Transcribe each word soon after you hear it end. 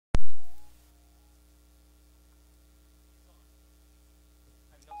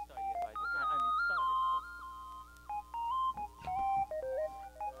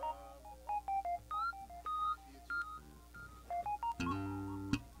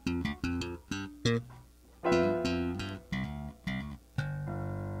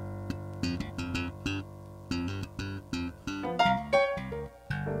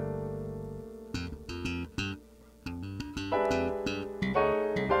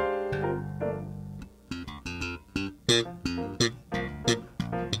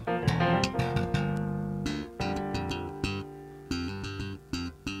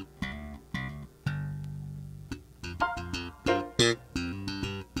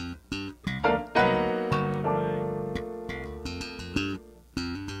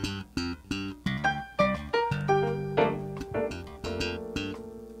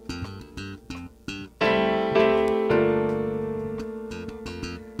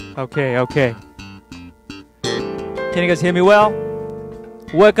Okay, okay. Can you guys hear me well?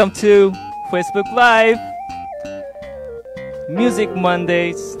 Welcome to Facebook Live, Music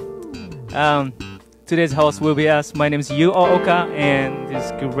Mondays. Today's host will be us. My name is Ooka, and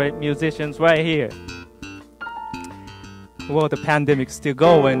these great musicians right here. Well, the pandemic's still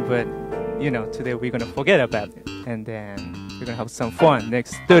going, but you know, today we're gonna forget about it, and then we're gonna have some fun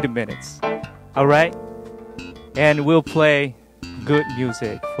next 30 minutes. All right? And we'll play good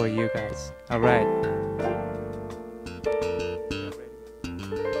music for you guys. All right.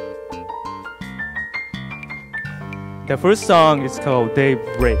 The first song is called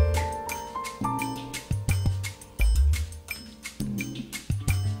Daybreak.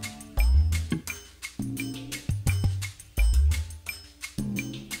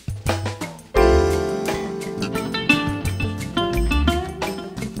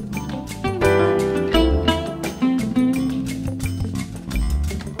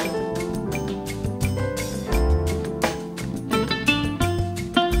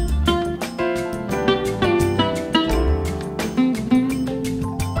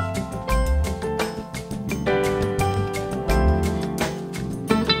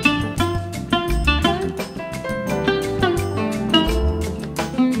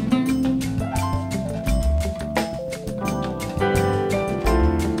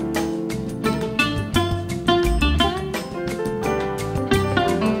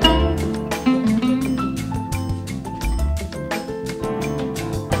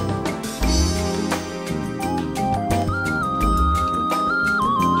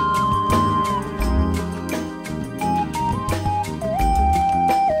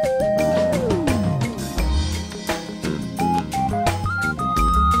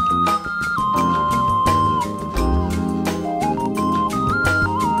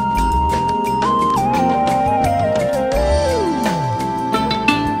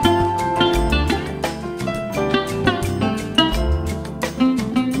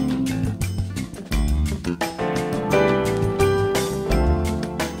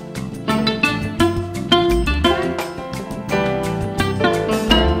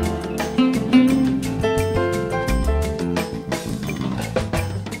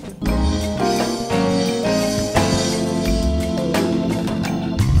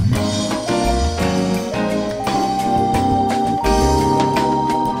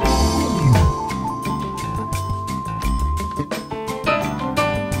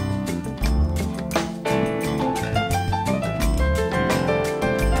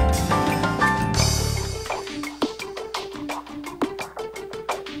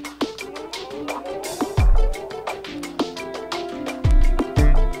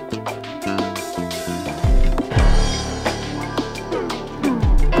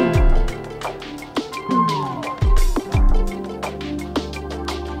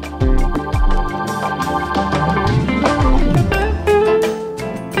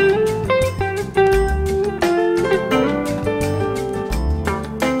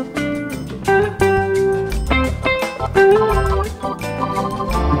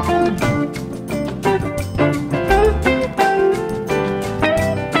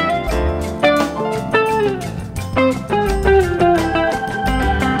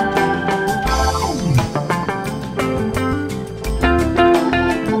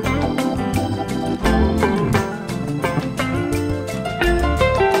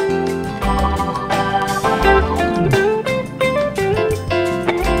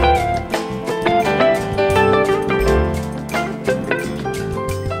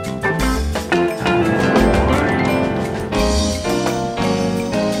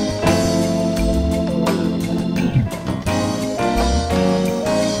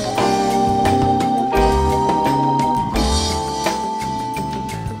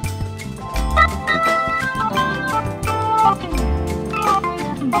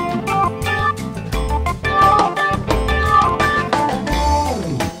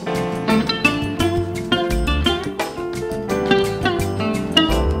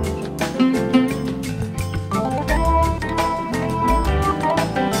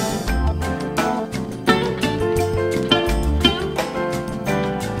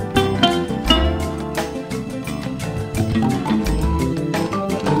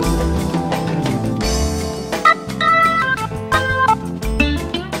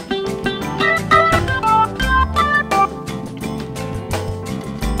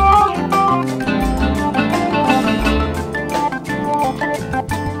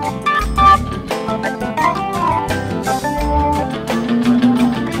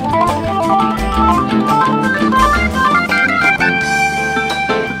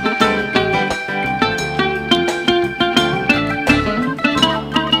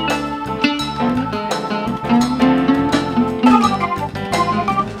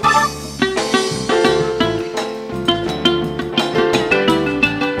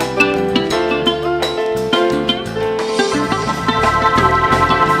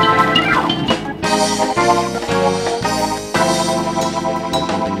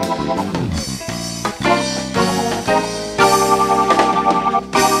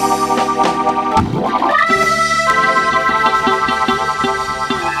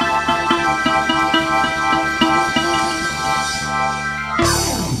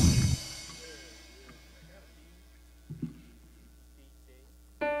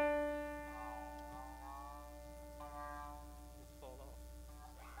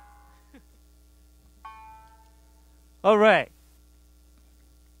 All right.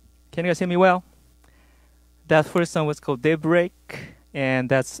 Can you guys hear me well? That first song was called Daybreak, and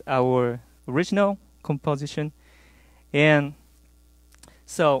that's our original composition. And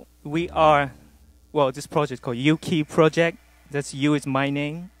so we are, well, this project called Yuki Project. That's U is my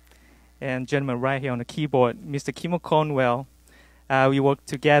name. And gentleman right here on the keyboard, Mr. Kimo Cornwell. We worked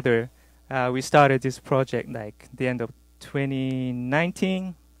together. We started this project like the end of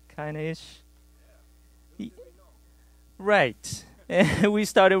 2019, kind of ish. Right. And we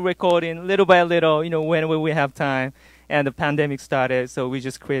started recording little by little, whenever we have time. And the pandemic started, so we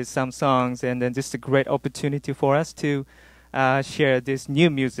just created some songs. And then this is a great opportunity for us to share this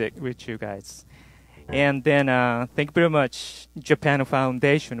new music with you guys. And then thank you very much, Japan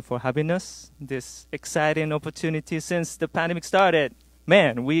Foundation, for having us. This exciting opportunity since the pandemic started.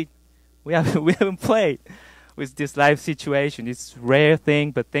 Man, we haven't played with this live situation. It's a rare thing,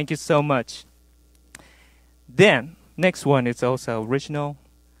 but thank you so much. Then next one is also original.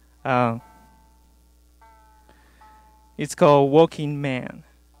 It's called Walking Man.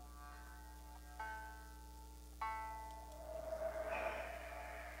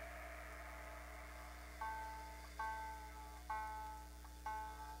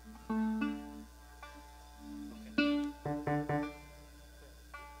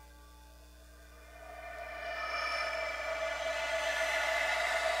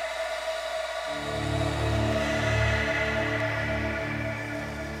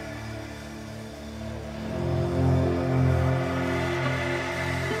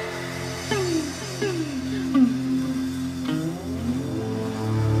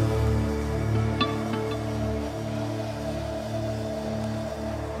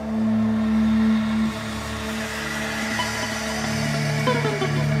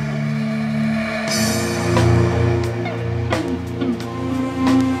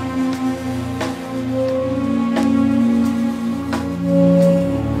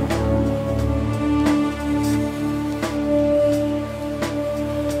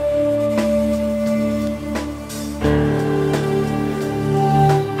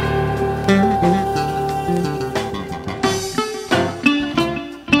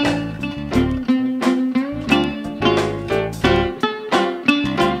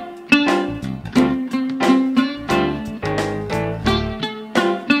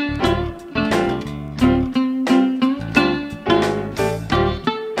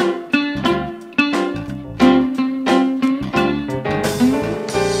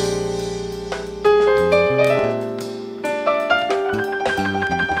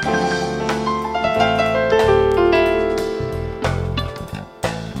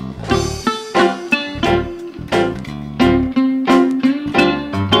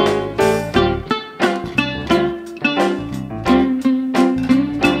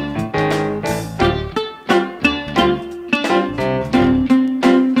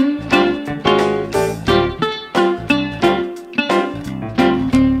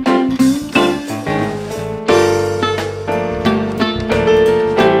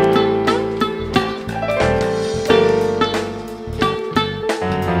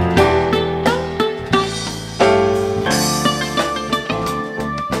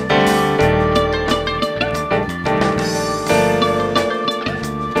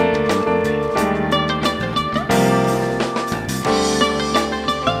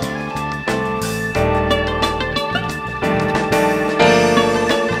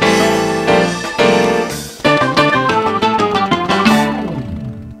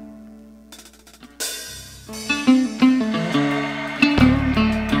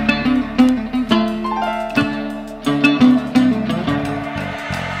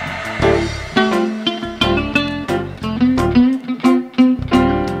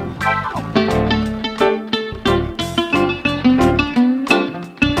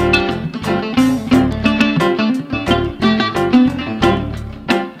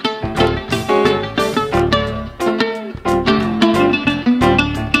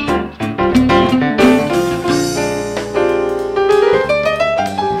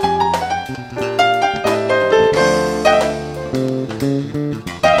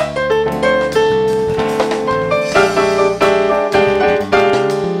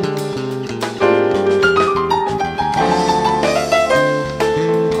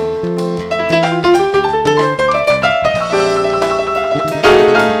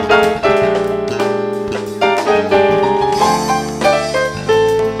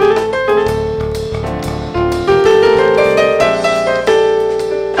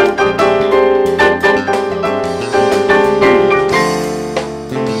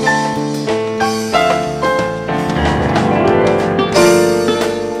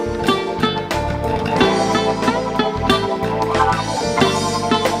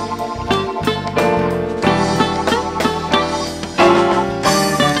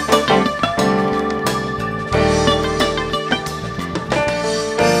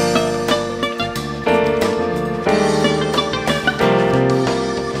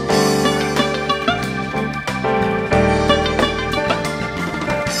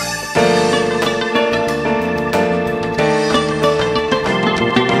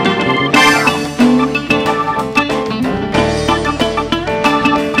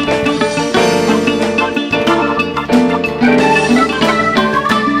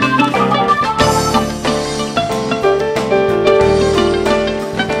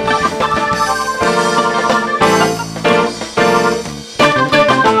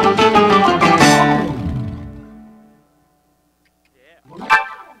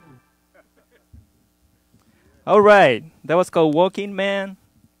 All right, that was called Walking Man.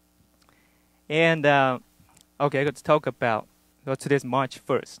 And okay, I got to talk about. Well, today's March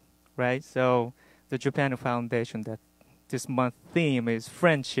 1st, right? So the Japan Foundation that this month theme is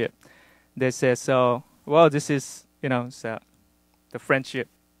friendship. They say so. Well, this is so the friendship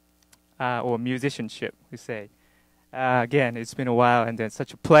or musicianship we say. Again, it's been a while, and then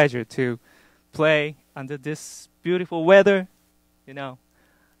such a pleasure to play under this beautiful weather, in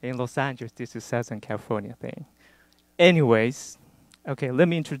Los Angeles. This is Southern California thing. Anyways, okay, let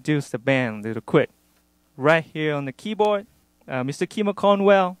me introduce the band a little quick. Right here on the keyboard, Mr. Kimo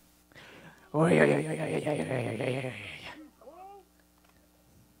Conwell. Oh, yeah.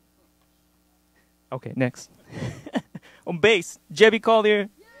 Okay, next. On bass, Jervonny Collier.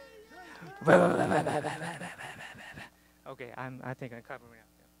 Okay, I think I'm covering up.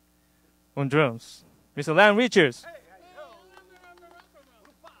 On drums, Mr. Lan Richards.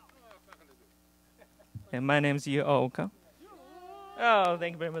 And my name's Ooka. Oh,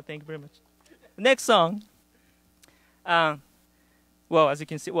 thank you very much. Thank you very much. Next song. Well, as you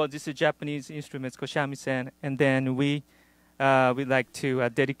can see, this is a Japanese instrument called Shamisen, and then we'd like to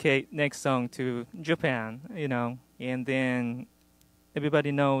dedicate next song to Japan, and then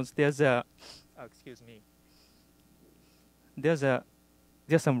everybody knows there's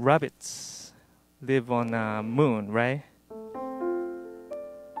some rabbits live on moon, right?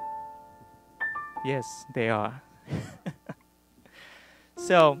 Yes, they are.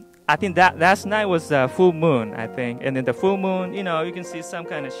 So I think that last night was full moon, I think. And then the full moon, you can see some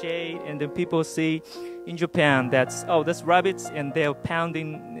kind of shade. And then people see in Japan that's rabbits, and they're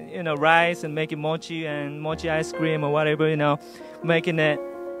pounding, rice and making mochi and mochi ice cream or whatever, making it.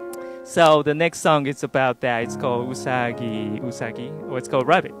 So the next song is about that. It's called Usagi, or it's called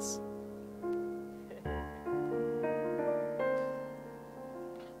Rabbits.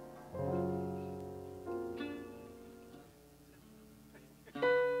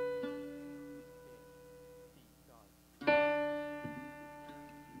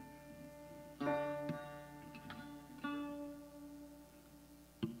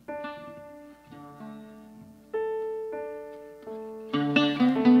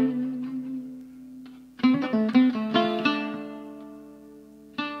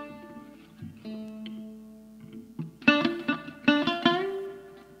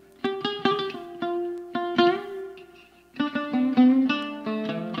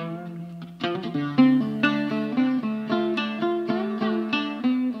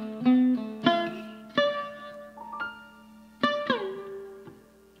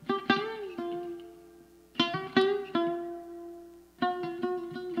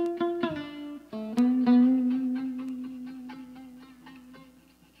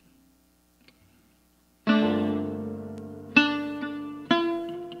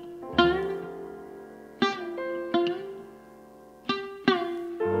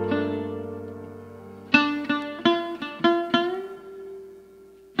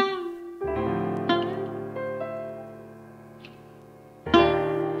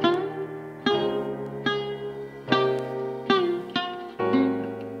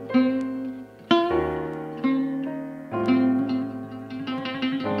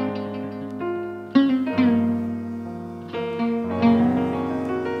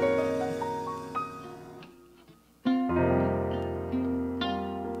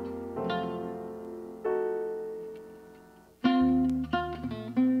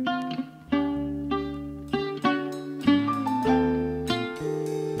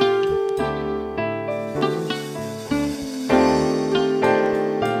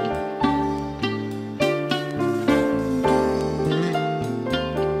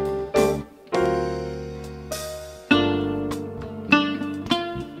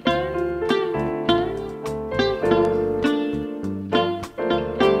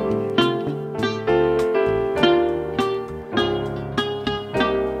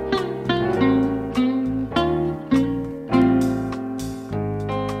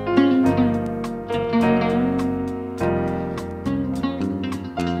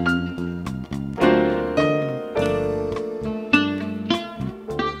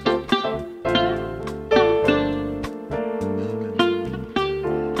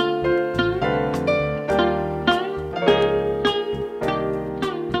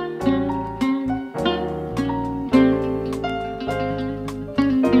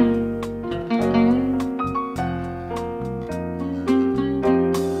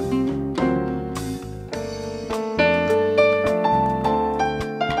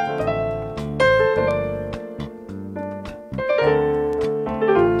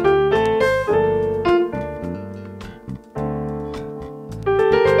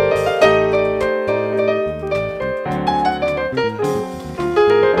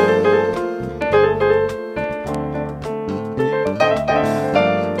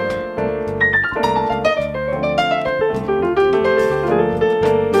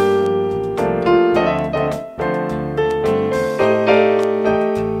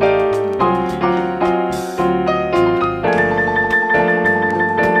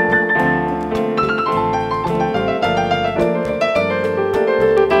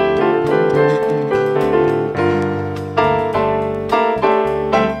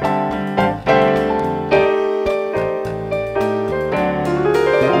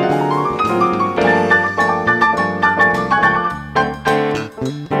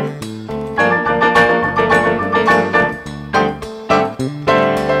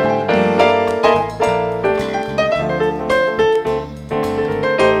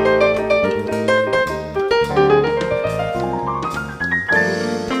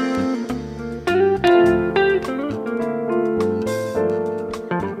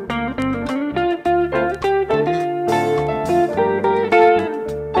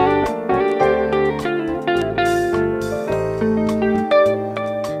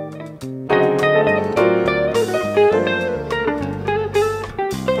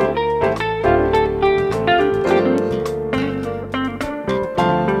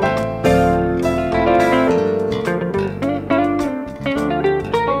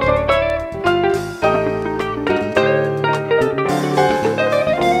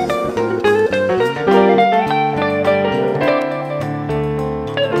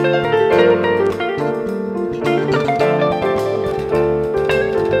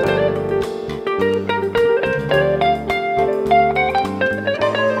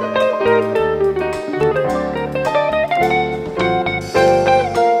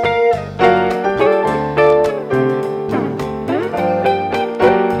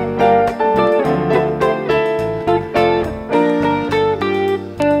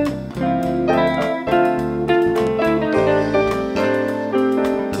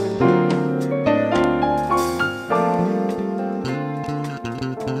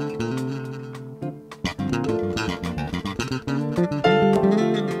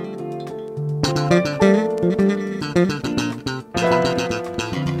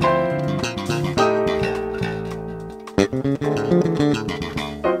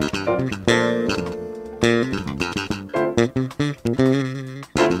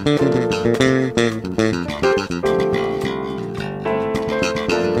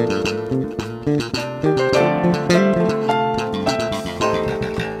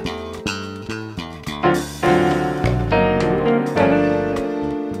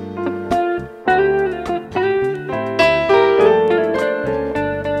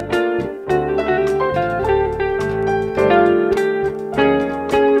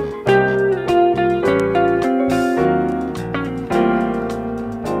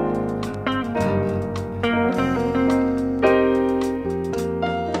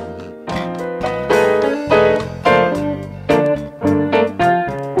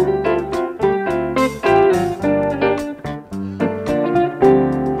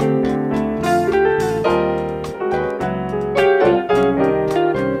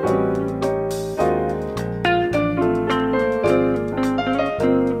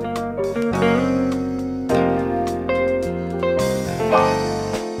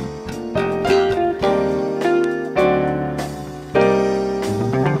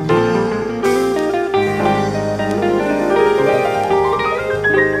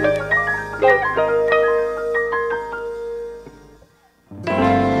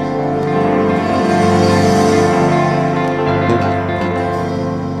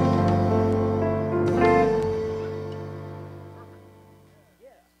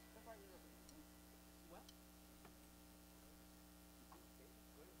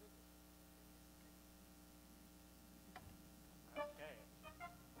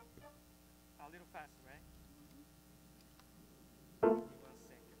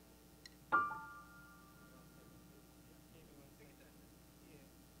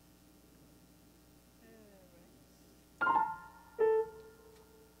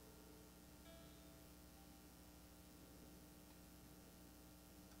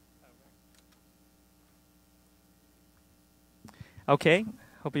 Okay,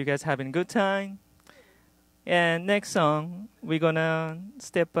 hope you guys having a good time. And next song, we're gonna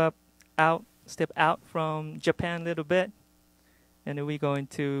step out from Japan a little bit, and then we're going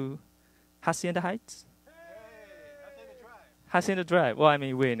to Hacienda Heights. Hacienda Drive. Well, I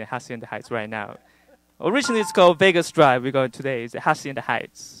mean, we're in Hacienda Heights right now. Originally, it's called Vegas Drive. We're going today is Hacienda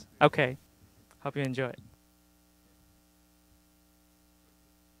Heights. Okay, hope you enjoy it.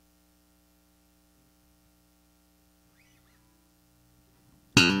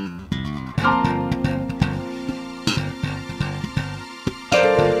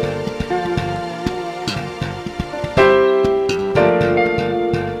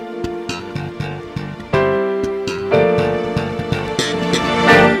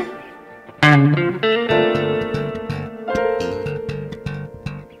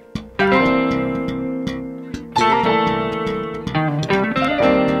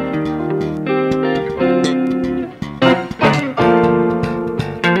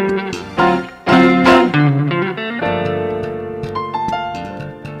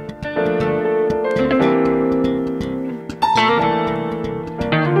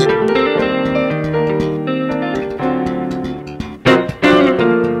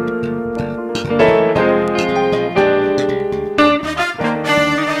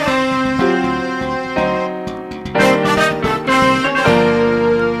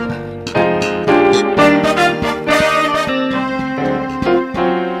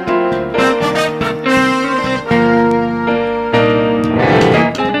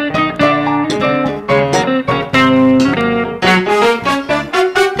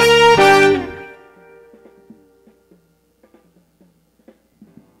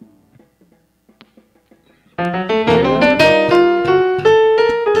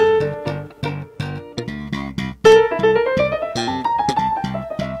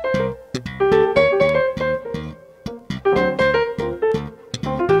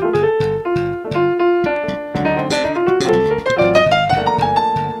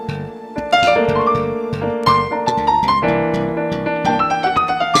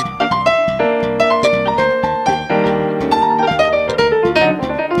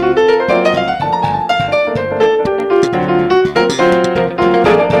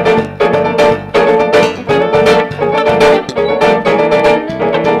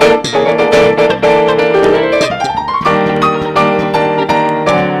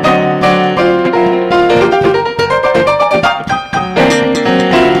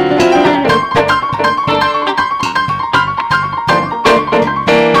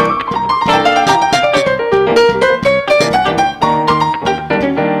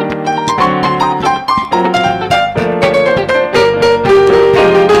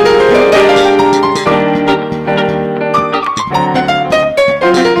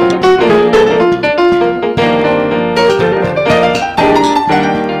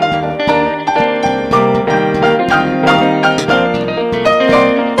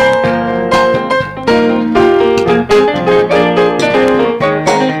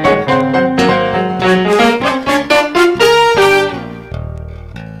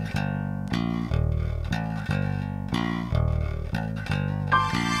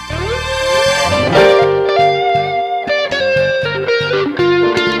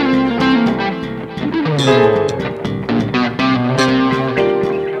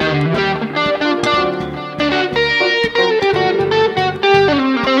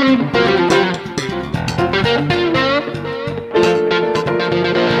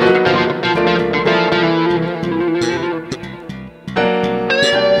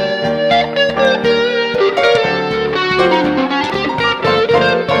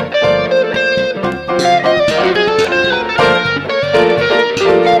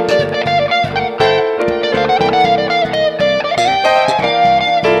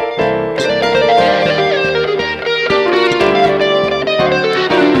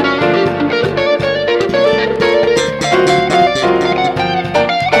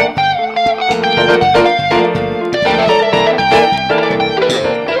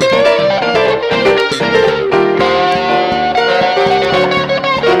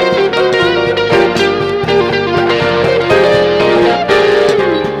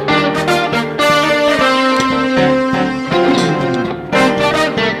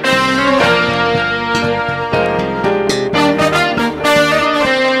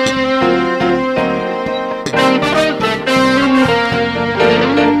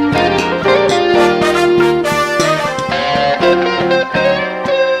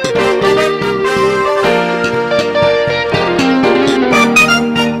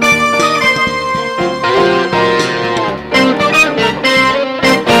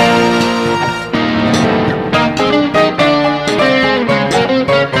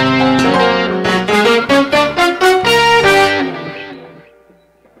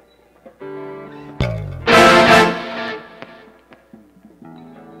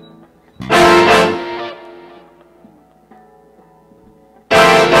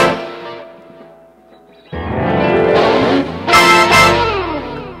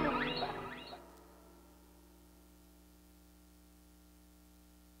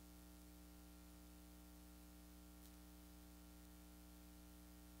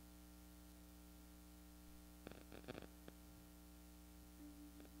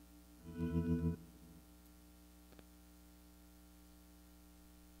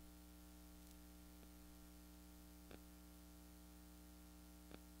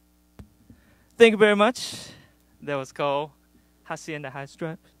 thank you very much. That was called Hacienda High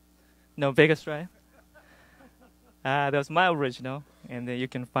Stripe. No, Vegas Stripe. That was my original, and then you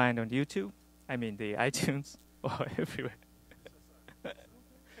can find on YouTube. I mean the iTunes or everywhere.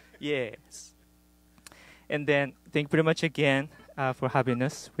 Yes. And then thank you very much again for having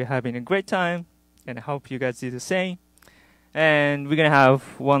us. We're having a great time, and I hope you guys do the same. And we're gonna have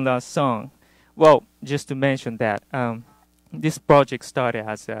one last song. Well, just to mention that this project started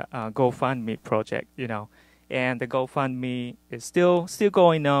as a GoFundMe project, you know, and the GoFundMe is still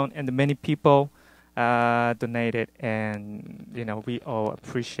going on, and many people donated, and you know we all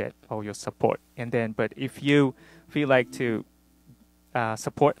appreciate all your support. And then, but if you feel like to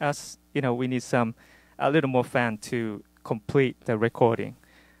support us, you know, we need a little more fan to complete the recording.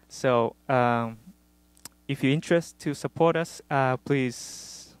 So if you're interested to support us,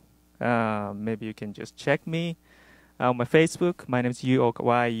 please maybe you can just check me on my Facebook. My name is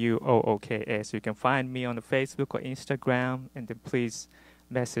Yuookas. You can find me on the Facebook or Instagram, and then please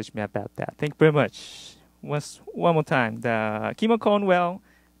message me about that. Thank you very much. One more time, the Kimo Cornwell,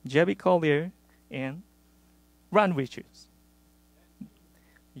 Jervonny Collier, and Ron Richards.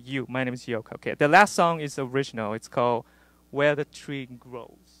 My name is Ooka. Okay, the last song is original. It's called "Where the Tree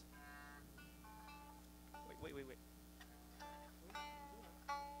Grows."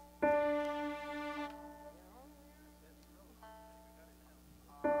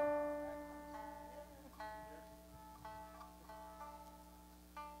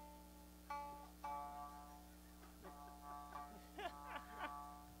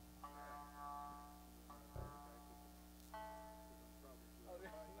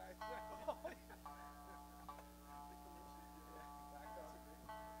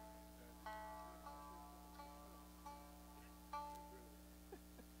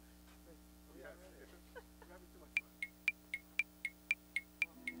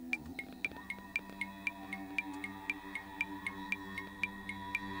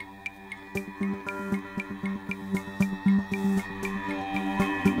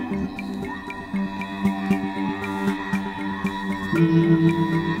 Wait.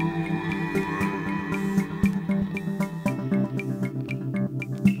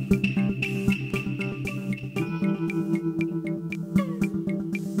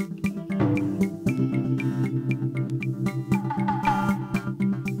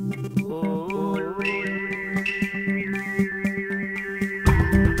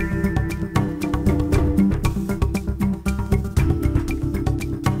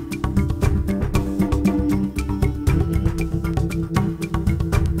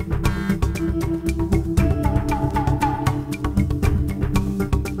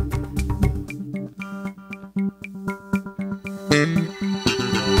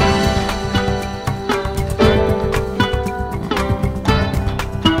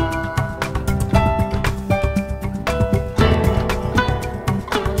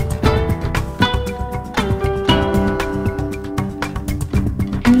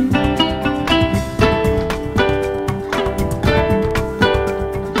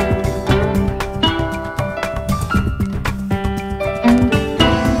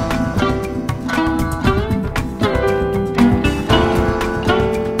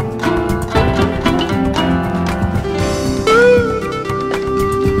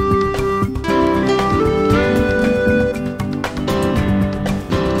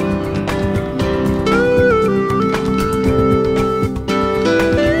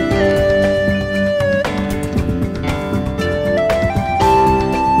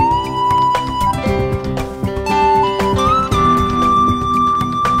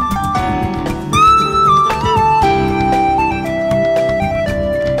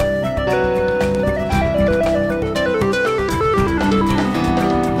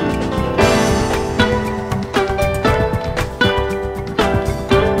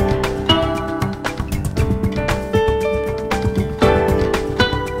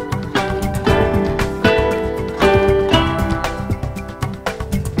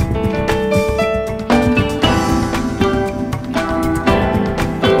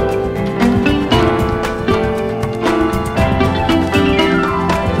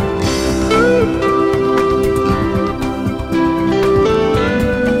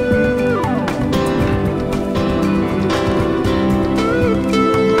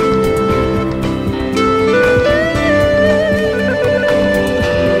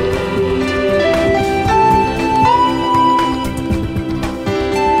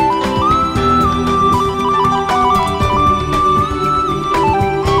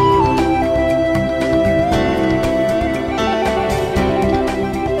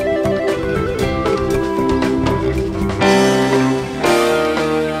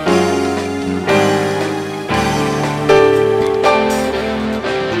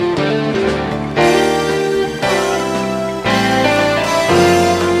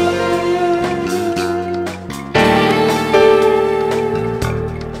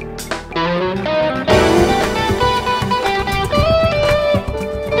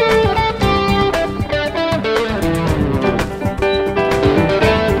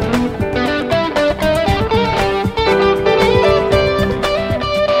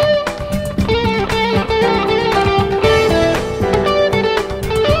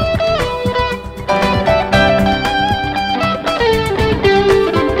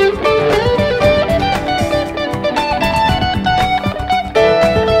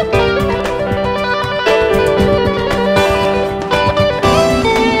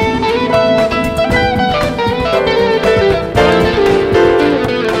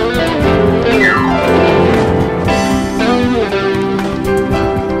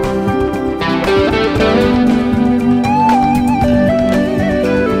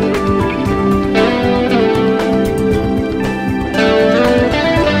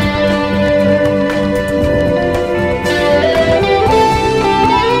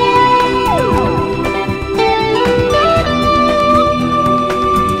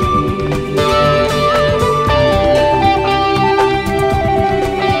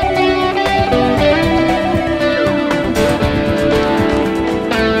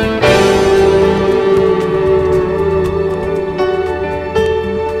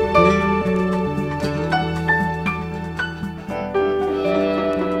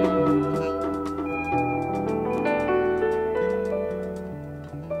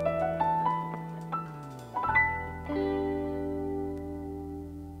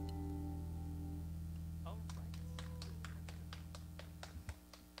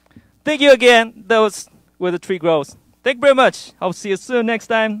 Thank you again. Those were the 3 girls. Thank you very much. I'll see you soon next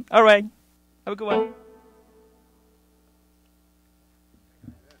time. All right. Have a good one.